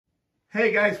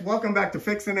Hey guys, welcome back to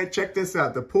Fixing It. Check this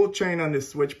out. The pull chain on this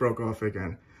switch broke off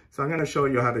again. So I'm going to show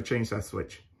you how to change that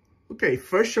switch. Okay,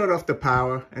 first shut off the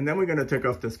power, and then we're going to take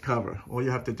off this cover. All you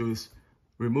have to do is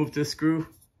remove this screw,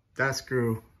 that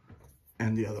screw,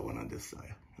 and the other one on this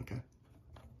side, okay?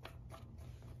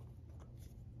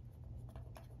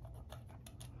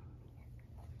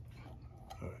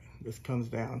 All right, this comes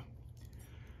down.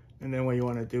 And then what you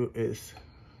want to do is,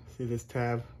 see this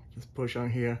tab? Just push on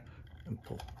here and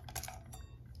pull.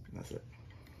 That's it.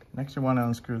 Next you want to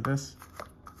unscrew this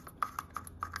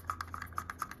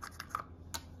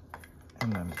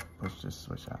and then push this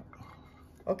switch out.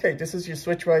 Okay, this is your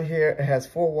switch right here. It has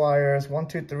 4 wires, 1,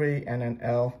 2, 3, and an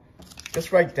L.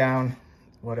 Just write down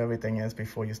what everything is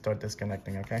before you start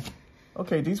disconnecting, okay?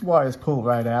 Okay, these wires pull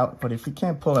right out, but if you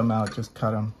can't pull them out, just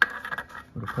cut them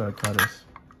with a pair of cutters.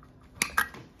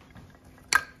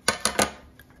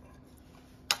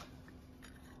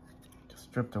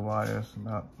 Strip the wires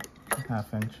about a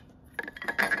 ½ inch.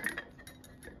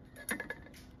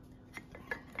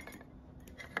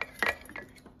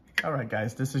 All right,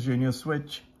 guys, this is your new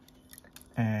switch,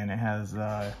 and it has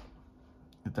the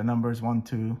numbers 1,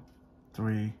 2,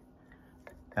 3,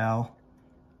 L.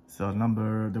 So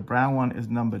the brown one is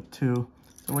number 2.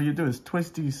 So what you do is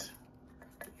twist these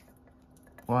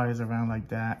wires around like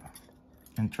that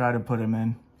and try to put them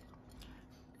in.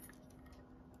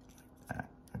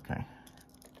 Okay.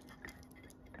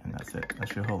 And that's it. That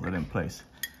should hold it in place.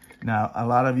 Now, a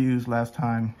lot of you last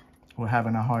time were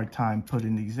having a hard time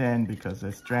putting these in because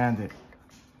they're stranded.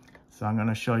 So I'm going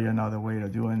to show you another way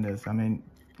of doing this. I mean,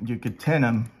 you could tin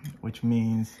them, which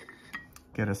means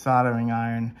get a soldering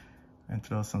iron and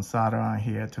throw some solder on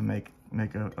here to make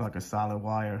like a solid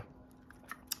wire.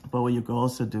 But what you can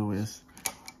also do is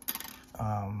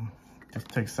just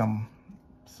take some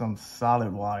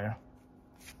solid wire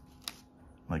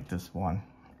like this one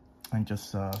and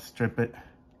just strip it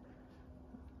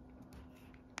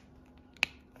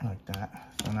like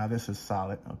that. So now this is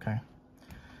solid, okay?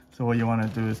 So what you want to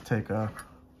do is take a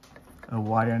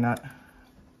wire nut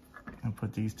and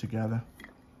put these together,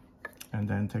 and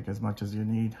then take as much as you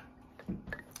need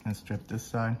and strip this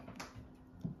side.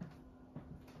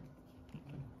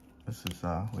 This is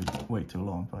way too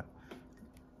long, but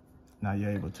now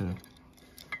you're able to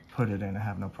put it in and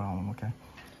have no problem, okay?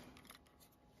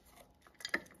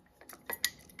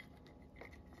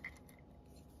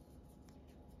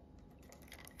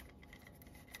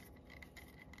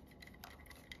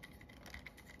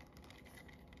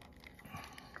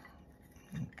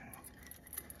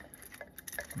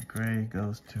 Gray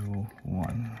goes to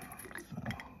 1. So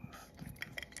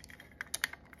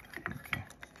okay.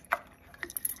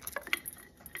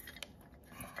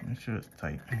 Make sure it's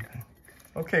tight.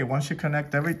 Okay, once you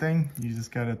connect everything, you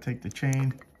just gotta take the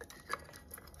chain,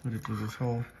 put it through this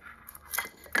hole,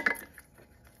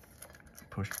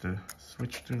 push the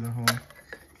switch through the hole, and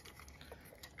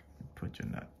put your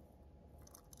nut.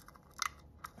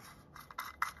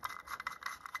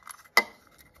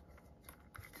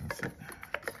 That's it.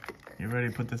 You ready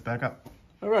to put this back up?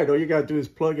 All right, all you gotta do is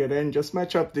plug it in. Just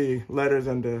match up the letters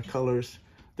and the colors.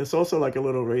 There's also like a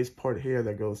little raised part here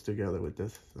that goes together with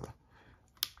this. So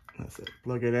that's it.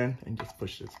 Plug it in and just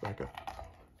push this back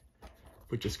up.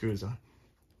 Put your screws on.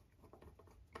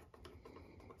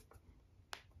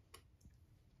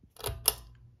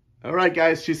 All right,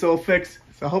 guys, she's all fixed.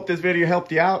 So I hope this video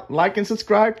helped you out. Like and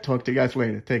subscribe. Talk to you guys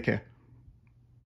later. Take care.